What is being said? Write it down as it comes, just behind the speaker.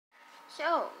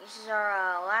So, this is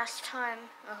our last time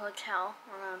in a hotel.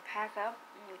 We're going to pack up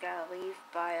and we got to leave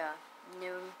by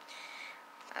noon.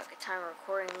 At the time of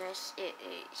recording this, it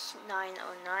is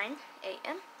 9:09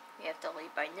 a.m. We have to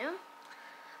leave by noon.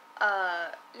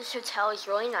 This hotel is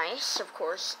really nice. Of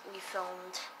course, we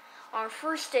filmed, on our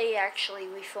first day actually,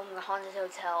 we filmed the Haunted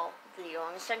Hotel video.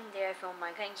 On the second day, I filmed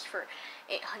my Thanks for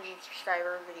 800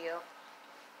 subscriber video.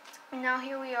 And now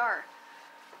here we are.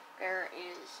 There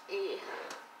is a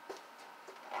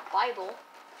Bible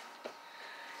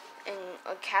in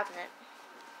a cabinet.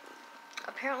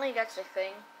 Apparently that's a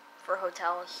thing for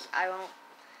hotels.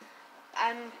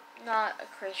 I'm not a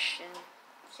Christian,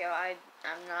 so I'm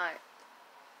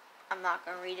not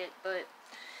gonna read it, but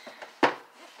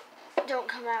don't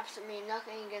come after me.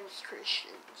 Nothing against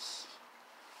Christians.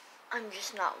 I'm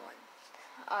just not one.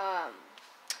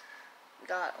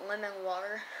 Got lemon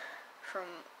water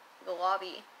from the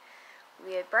lobby.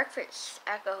 We had breakfast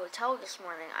at the hotel this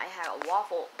morning. I had a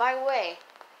waffle. By the way,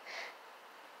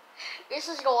 this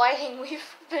is the lighting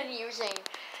we've been using.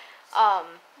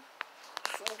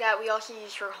 That we also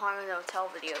use for Haunted Hotel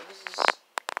video. This is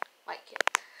my kid.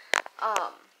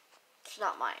 It's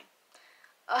not mine.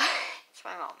 It's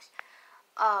my mom's.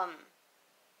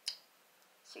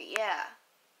 So yeah,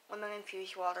 lemon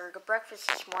infused water. The breakfast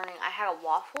this morning, I had a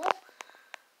waffle,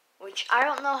 which I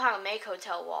don't know how to make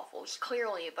hotel waffles,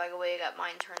 clearly, by the way that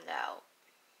mine turned out.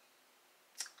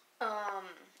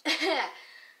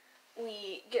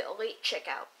 We get a late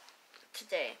checkout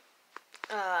today,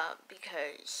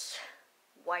 because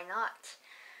why not?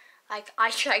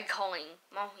 I tried calling.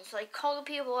 Mom was like, call the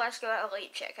people, ask about a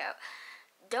late checkout.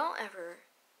 Don't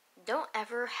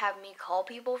ever have me call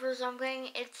people for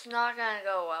something. It's not gonna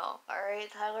go well,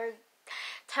 alright, Tyler?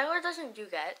 Tyler doesn't do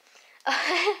that.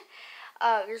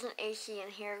 There's an AC in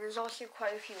here. There's also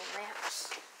quite a few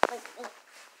lamps. Like,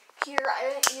 here,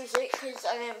 I didn't use it because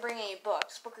I didn't bring any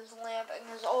books, but there's a lamp, and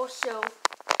there's also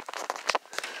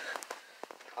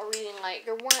a reading light.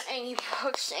 There weren't any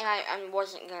books, and I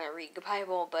wasn't going to read the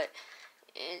Bible, but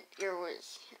there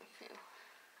was a few.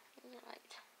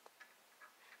 Light.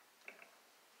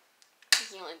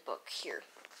 The only book here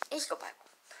is the Bible.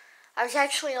 I was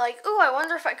actually like, ooh, I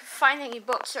wonder if I could find any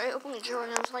books. So I opened the drawer,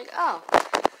 and I was like, oh.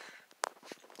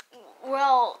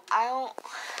 Well, I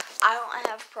don't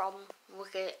have a problem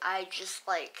with it. I just,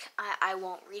 like, I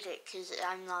won't read it because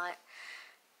I'm not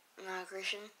a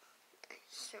Christian.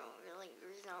 So, really,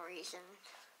 there's no reason.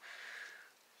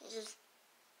 It's just,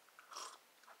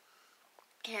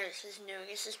 yeah, this is new.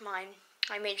 This is mine.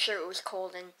 I made sure it was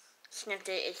cold and sniffed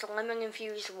it. It's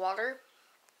lemon-infused water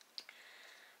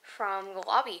from the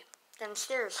lobby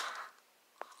downstairs.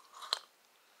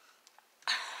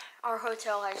 Our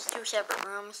hotel has 2 separate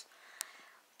rooms.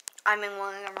 I'm in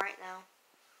one of them right now.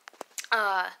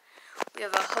 We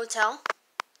have a hotel,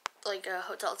 like a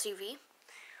hotel TV.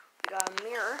 We got a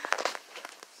mirror.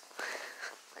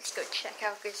 Let's go check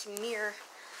out this mirror.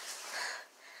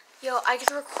 Yo, I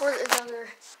could record another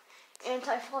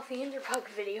anti-fluffy underbug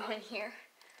video in here.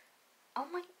 Oh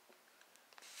my...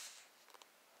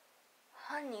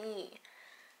 Honey.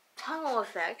 Tunnel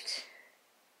effect.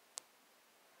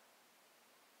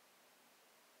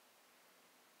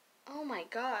 Oh my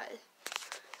god.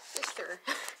 Sister.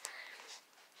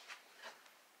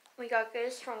 We got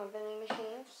this from the vending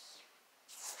machines.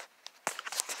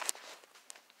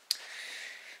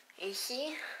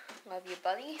 AC. Love you,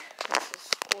 buddy. This is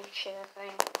cool shit, I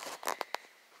think.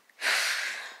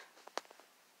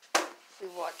 We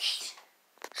watched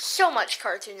so much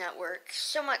Cartoon Network.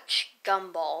 So much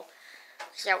Gumball.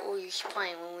 Is that what we was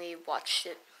playing when we watched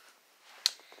it?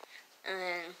 And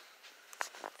then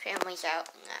family's out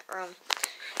in that room.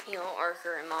 You know,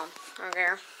 Arthur and Mom are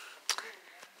there.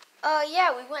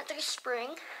 Yeah, we went to the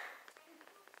spring.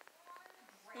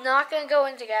 Not gonna go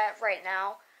into that right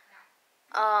now.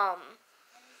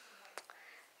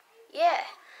 Yeah.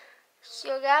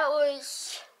 So that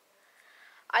was,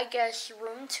 I guess,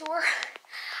 room tour.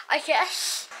 I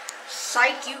guess.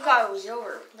 Psych, you thought it was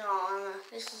over. No,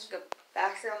 this is the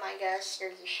bathroom, I guess.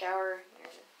 There's a shower.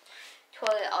 There's a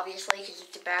toilet, obviously, because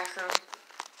it's a bathroom.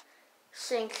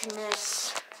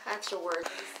 Sinkness. That's the word.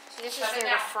 So this is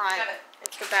near the front.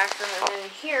 It's the bathroom, and then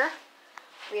here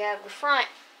we have the front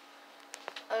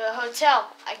of the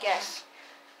hotel, I guess.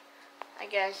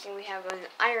 And we have an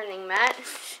ironing mat.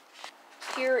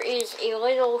 Here is a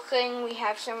little thing. We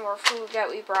have some more food that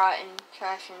we brought and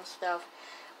trash and stuff,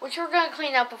 which we're gonna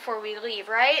clean up before we leave,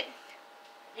 right?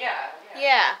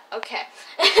 Yeah. Okay.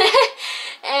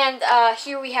 And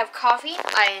here we have coffee.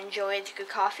 I enjoyed the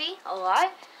coffee a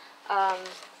lot. I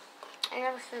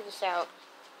never threw this out.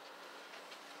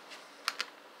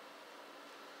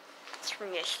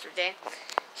 from yesterday.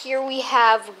 Here we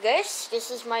have this.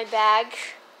 This is my bag.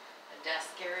 A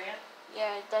desk area?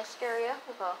 Yeah, desk area.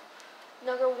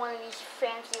 Another one of these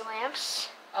fancy lamps.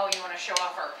 Oh, you want to show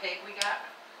off our pig we got?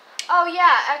 Oh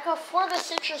yeah, Echo for the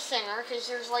citrus singer, because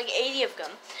there's like 80 of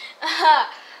them.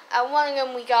 At one of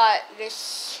them we got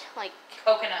this, like...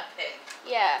 Coconut pig.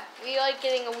 Yeah, we like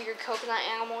getting a weird coconut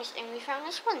animals, and we found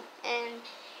this one. And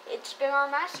it's been our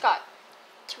mascot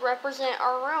to represent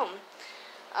our room.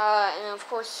 And of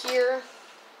course here,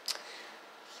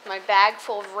 my bag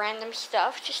full of random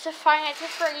stuff. Just to find out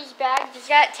just Freddy's bag. Does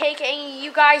that take any of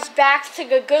you guys back to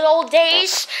the good old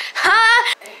days?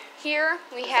 Huh? Here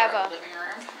we have a living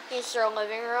room. Here's our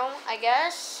living room, I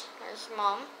guess. There's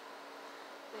Mom.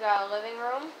 We got a living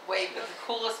room. Wait, but the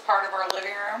coolest part of our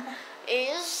living room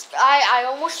is I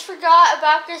almost forgot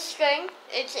about this thing.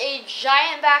 It's a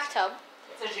giant bathtub.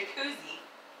 It's a jacuzzi.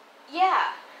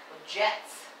 Yeah. With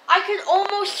jets. I could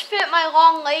almost fit my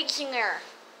long legs in there.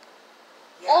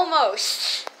 Yeah.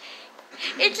 Almost.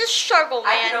 It's a struggle,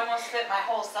 man. I could almost fit my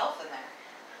whole self in there.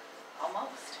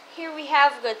 Almost. Here we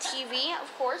have the TV,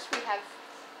 of course. We have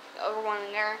the other one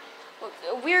in there.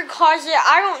 A weird closet.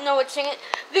 I don't know what's in it.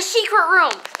 The secret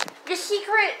room. The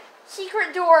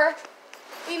secret door.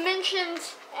 We mentioned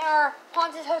in our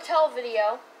Haunted Hotel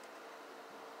video.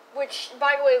 Which,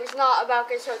 by the way, was not about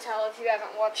this hotel if you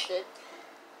haven't watched it.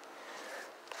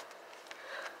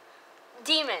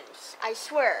 Demons. I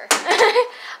swear.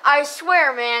 I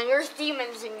swear, man. There's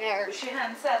demons in there. Wish you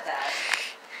hadn't said that.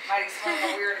 Might explain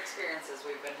the weird experiences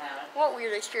we've been having. What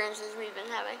weird experiences we've been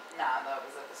having? Nah, that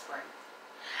was at the spring.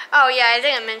 Oh, yeah, I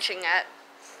didn't mention that.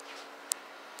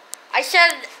 I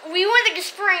said we went to the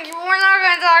Springs, but we're not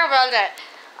going to talk about that.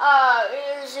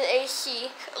 There's an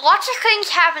AC. Lots of things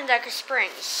happened at the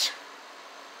Springs.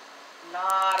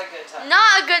 Not a good time.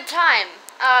 Not a good time.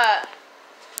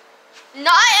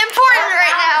 Not important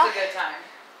right now. It was a good time.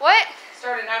 What?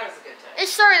 Started out as a good time. It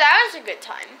started out as a good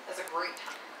time. It was a great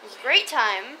time. It was a great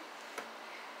time.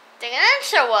 Didn't end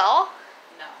so well.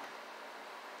 No.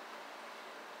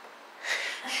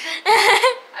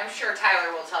 I'm sure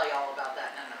Tyler will tell you all about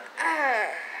that in another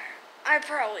video. I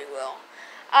probably will.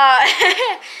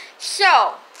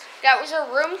 So, that was a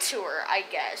room tour, I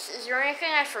guess. Is there anything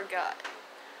I forgot?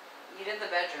 You did the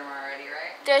bedroom already,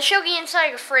 right? Did I show the inside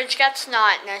of the fridge? That's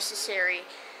not necessary.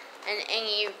 In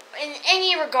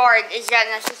any regard is that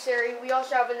necessary. We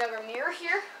also have another mirror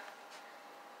here.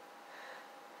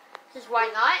 Because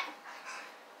why not?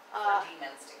 For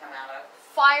demons to come out of.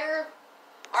 Fire.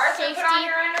 Arthur, Safety. put on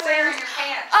your underwear and your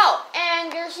pants. Oh,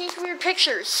 and there's these weird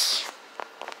pictures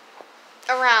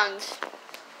around.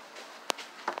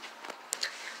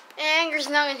 And there's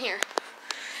none in here.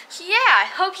 So yeah, I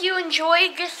hope you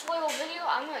enjoyed this little video.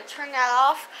 I'm going to turn that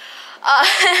off.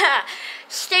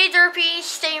 Stay derpy,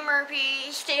 stay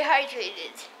merpy, stay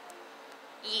hydrated.